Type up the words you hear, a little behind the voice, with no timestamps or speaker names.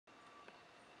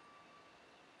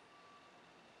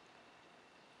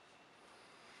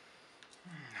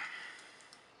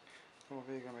a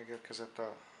vége, megérkezett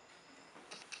a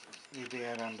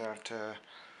idén rendelt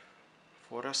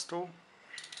forrasztó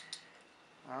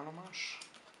állomás.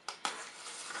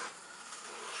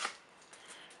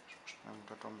 És most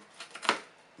megmutatom,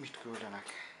 mit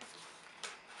küldenek.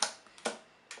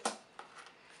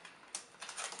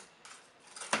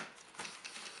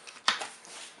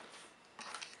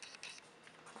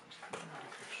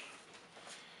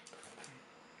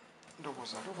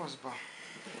 Doboz a dobozba.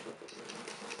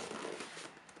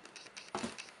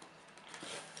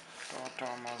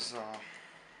 Tartalmazza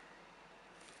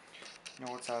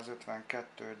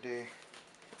 852D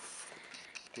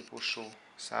típusú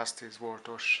 110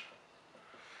 voltos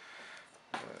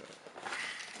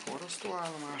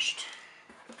forrasztóállomást.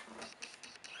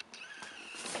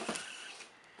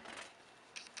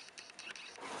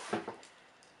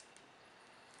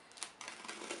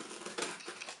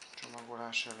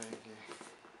 Csomagolás eléggé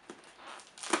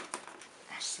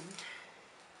masszív.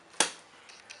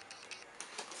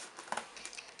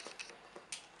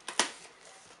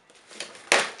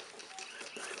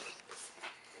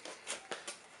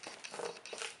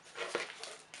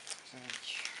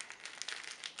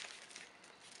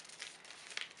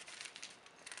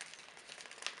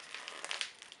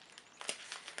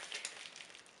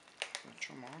 A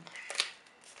csomag,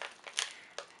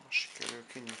 ha sikerül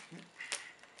kinyitni.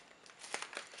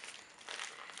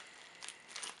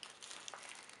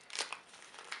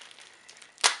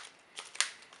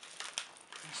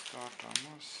 Ez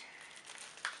tartalmaz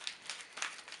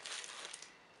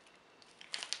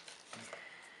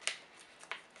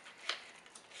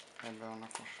ebben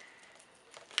vannak a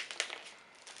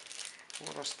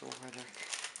forrasztóhegyek.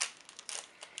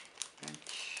 1,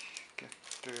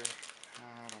 2,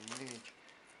 3, 4,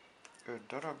 5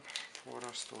 darab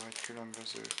forrasztóhegy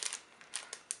különböző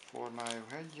formájú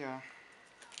heggyel.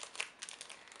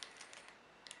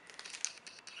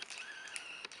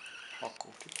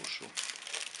 Hakó típusú.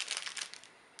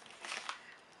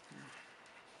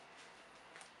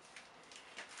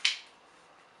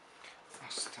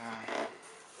 Aztán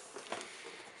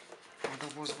a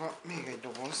dobozba még egy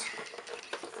doboz.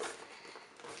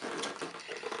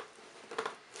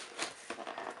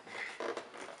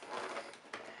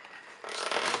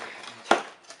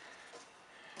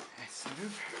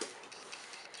 Egyszerűbb.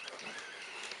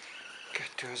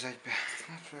 2 az 1-be.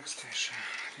 Rework Station,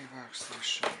 Rework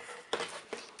Station.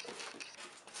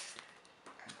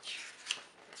 Egy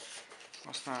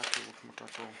használati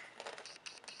útmutató,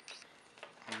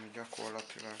 ami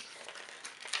gyakorlatilag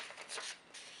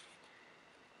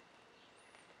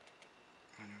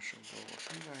nagyon sok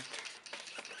dolgot művelt.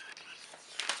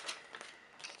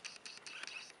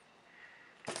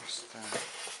 Aztán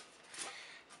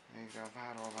végre a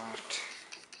várva várt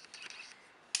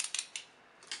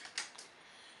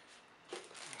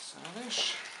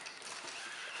beszállás.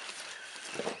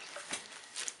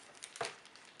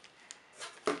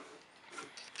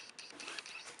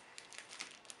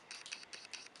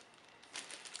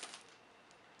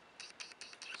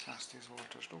 ...110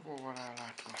 voltos dobóval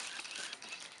ellátva.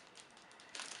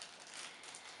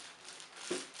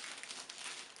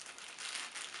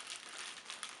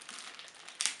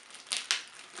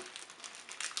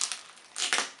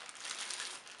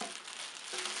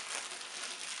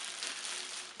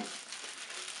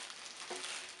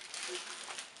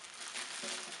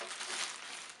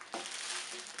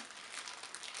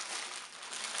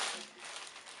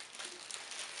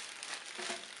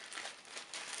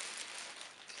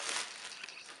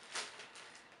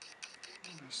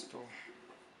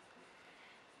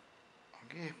 A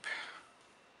gép.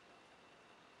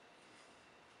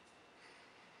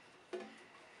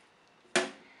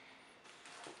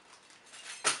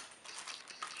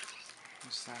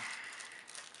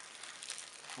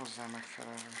 Hozzá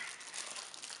megfelelő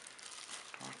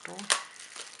tartó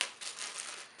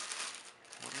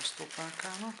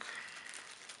forrasztópálkának.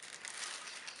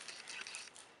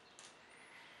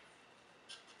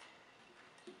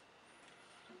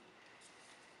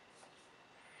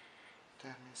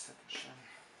 Természetesen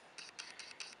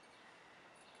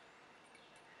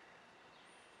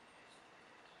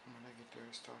a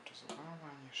legítőhöz tartozó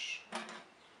állvány is,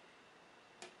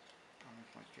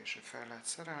 amit majd később fel lehet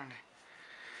szerelni.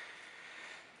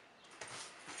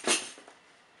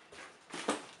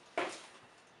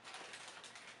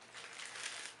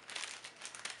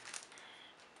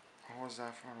 A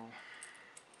hozzávaló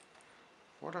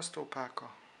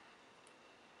forrasztópálka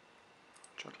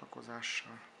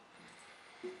csatlakozással.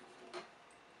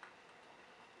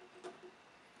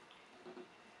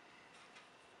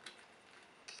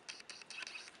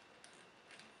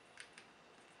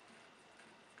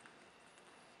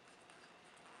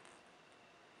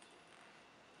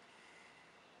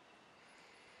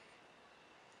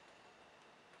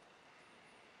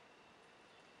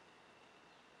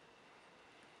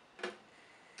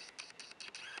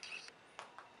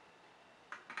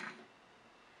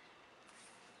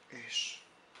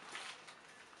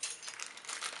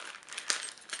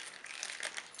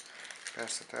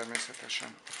 Persze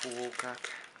természetesen a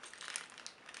fúvókák.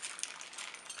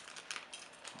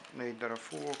 4 darab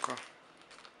fúvóka,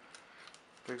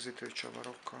 rögzítő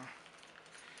csavarokkal,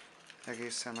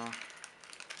 egészen a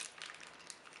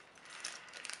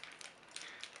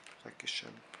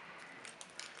legkisebb,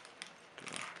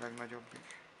 a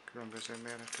legnagyobbig, különböző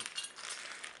méretű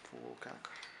fúvókák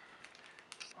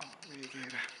a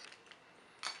végére.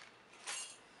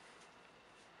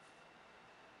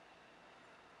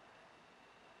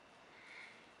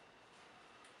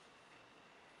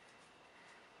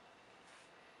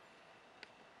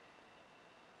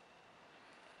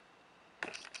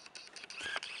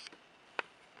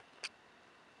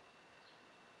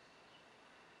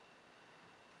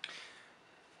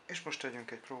 És most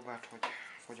tegyünk egy próbát, hogy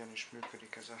hogyan is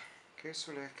működik ez a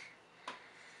készülék.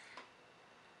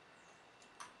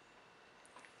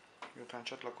 Miután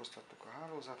csatlakoztattuk a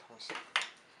hálózathoz,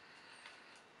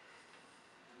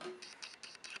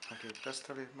 a gép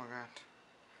teszteli magát.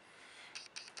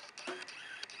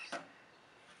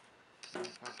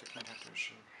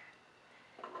 Áttekinthetőség.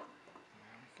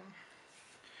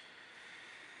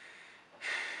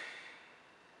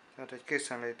 Tehát egy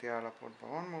készenléti állapotban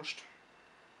van most.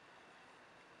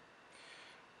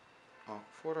 A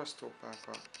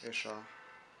forrasztópálka és a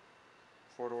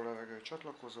forró levegő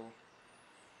csatlakozó,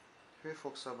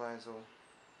 hőfokszabályzó,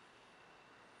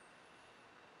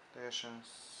 teljesen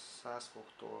 100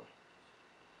 foktól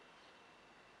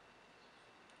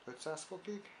 500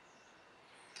 fokig,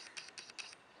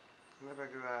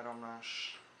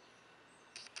 levegőáramlás,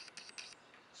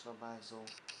 szabályzó,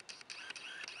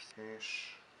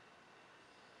 és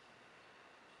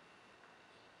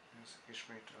ez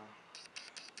ismét a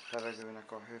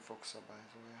levegőnek a hőfok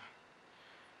szabályzója.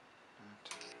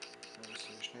 Hát,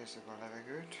 először is nézzük a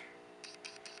levegőt.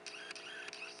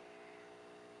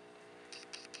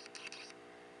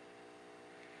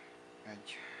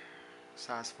 Egy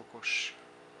 100 fokos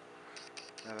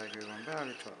levegő van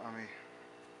beállítva, ami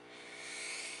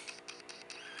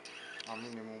a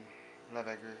minimum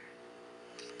levegő.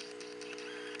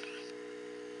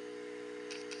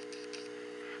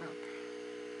 Hát,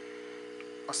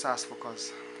 a 100 fok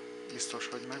az biztos,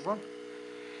 hogy megvan.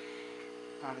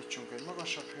 Állítsunk egy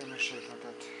magasabb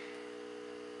hőmérsékletet,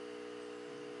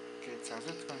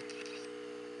 250.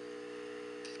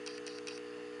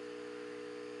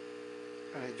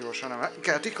 Elég gyorsan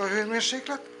emelkedik a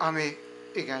hőmérséklet, ami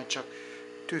igencsak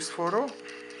tűzforró.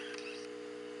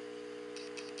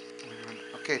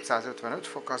 A 255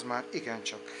 fok az már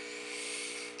igencsak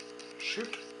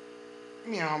süt.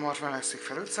 Milyen hamar melegszik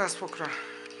fel 500 fokra.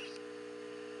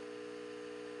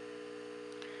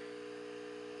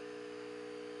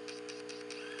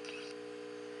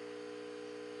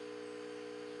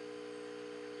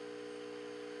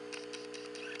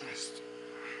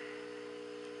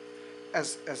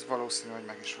 Ez valószínű, hogy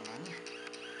meg is van annyi.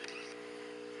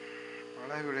 A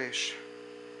lehűlés.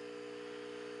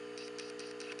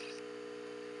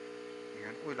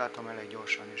 Igen, úgy látom elég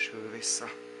gyorsan is hűl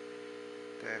vissza.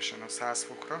 Teljesen a 100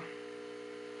 fokra.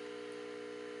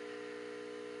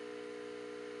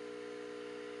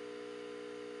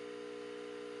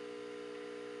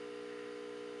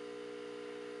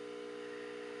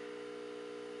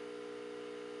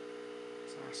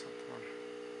 ...160...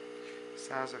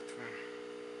 150...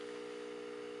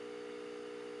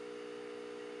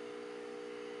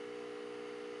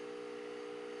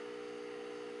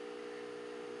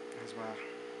 Ez már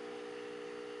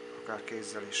akár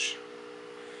kézzel is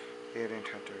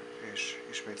érinthető, és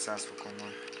ismét 100 fokon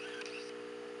van.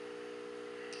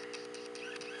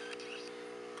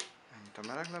 Ennyit a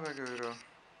meleg levegőről. A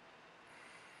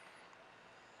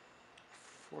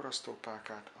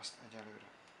forrasztópálkát azt egyelőre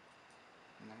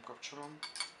nem kapcsolom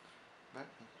be,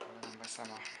 nem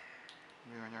veszem a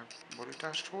műanyag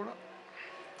borítást róla.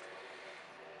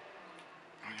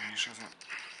 Ugyanis ez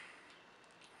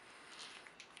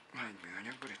van egy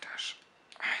műanyag borítás.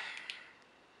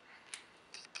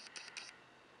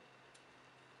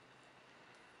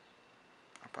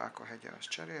 A pálkahegye az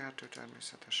cserélhető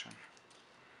természetesen.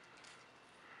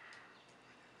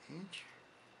 Így.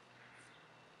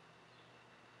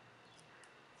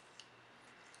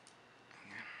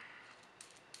 Igen.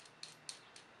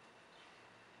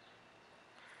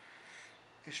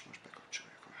 És most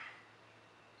bekapcsoljuk a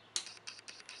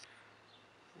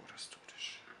forrasztót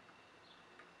is.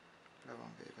 Le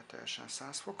van véve teljesen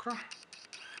 100 fokra.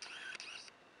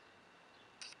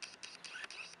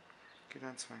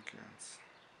 99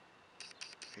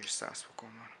 és 100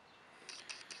 fokon van.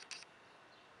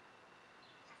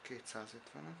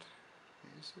 255,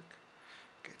 nézzük.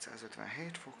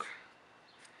 257 fok.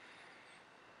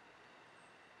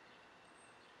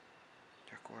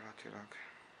 gyakorlatilag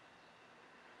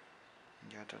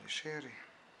mindjárt el is éri.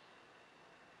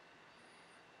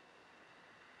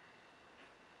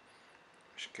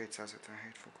 És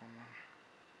 257 fokon van.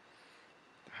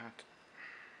 Tehát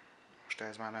most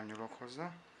ehhez már nem nyúlok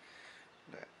hozzá,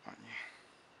 de annyi.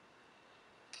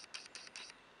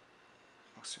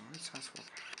 Maximum 500 fok.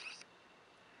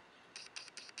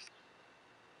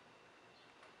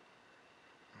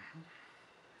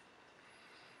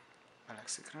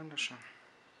 Melegszik rendesen.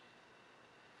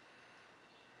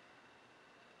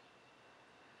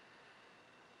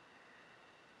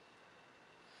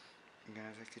 Igen,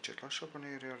 ez egy kicsit lassabban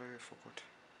éri a hőfokot,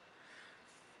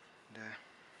 de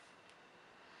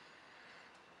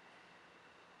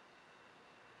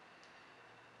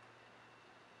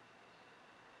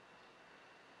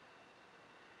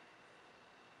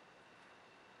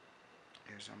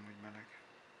érzem, hogy meleg.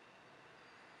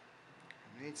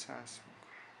 400 fok.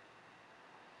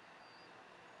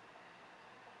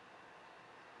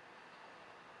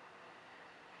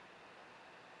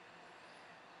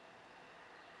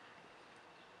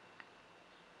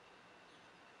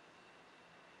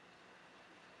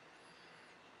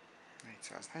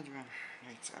 ...440,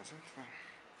 450...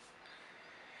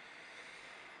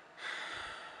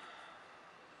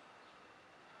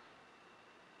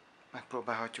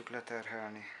 Megpróbálhatjuk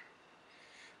leterhelni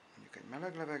mondjuk egy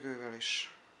meleg levegővel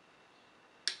is.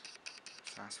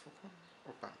 100 fokon.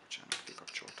 Hoppá, bocsánat,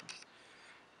 kikapcsoltam.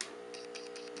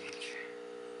 Így.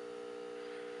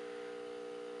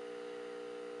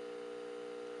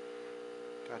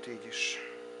 Tehát így is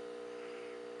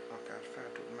akár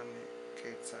fel tud menni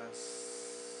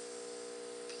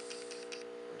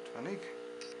 250-ig.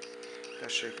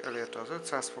 Tessék, elérte az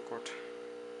 500 fokot,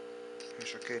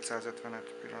 és a 250-et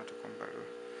pillanatokon belül.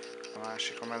 A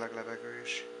másik, a meleg levegő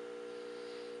is.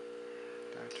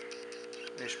 Tehát,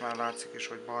 és már látszik is,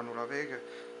 hogy barnul a vége.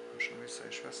 Most vissza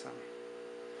is veszem.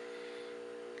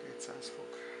 200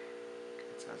 fok,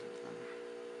 250.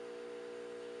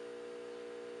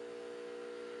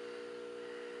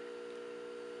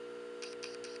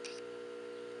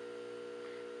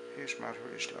 És már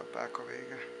hűl is le a páka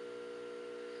vége.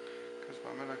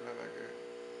 Közben a meleg levegő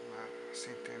már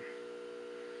szintén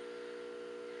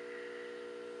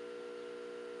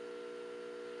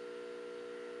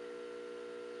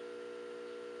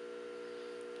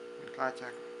mint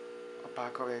látják, a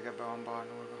páka vége be van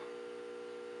barnulva.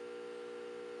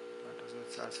 Tehát az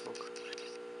 500 fok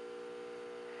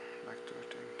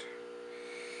megtörtént.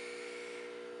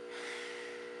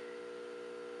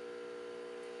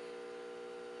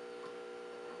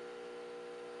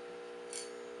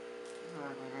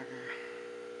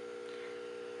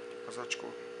 Az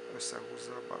acskó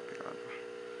összehúzza abban a pillanatban.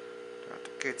 Tehát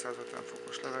 250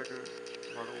 fokos levegő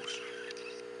valós.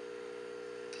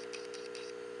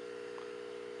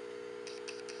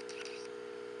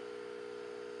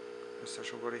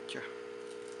 Összesugorítja.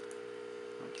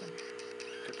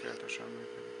 Tökéletesen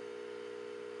működik.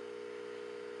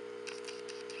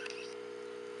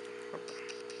 Hoppá.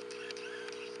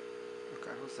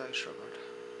 Akár hozzá is ragad.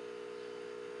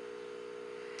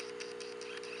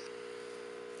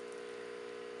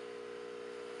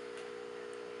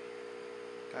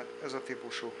 Tehát ez a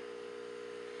típusú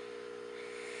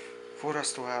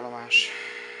forrasztóállomás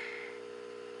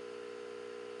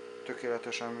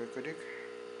tökéletesen működik,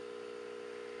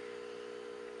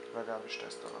 legalábbis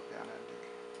teszt alapján eddig.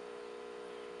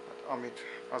 Hát, amit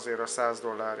azért a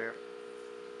 $100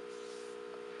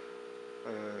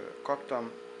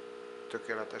 kaptam,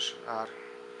 tökéletes ár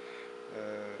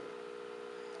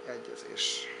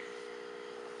egyezés.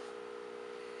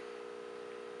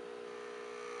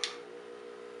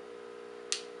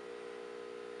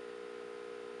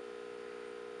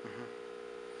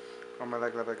 A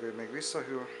meleg levegő még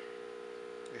visszahűl,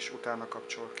 és utána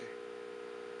kapcsol ki.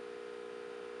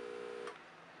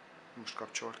 Most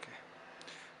kapcsol ki.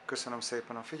 Köszönöm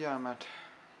szépen a figyelmet,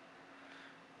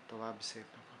 további szép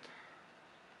napot!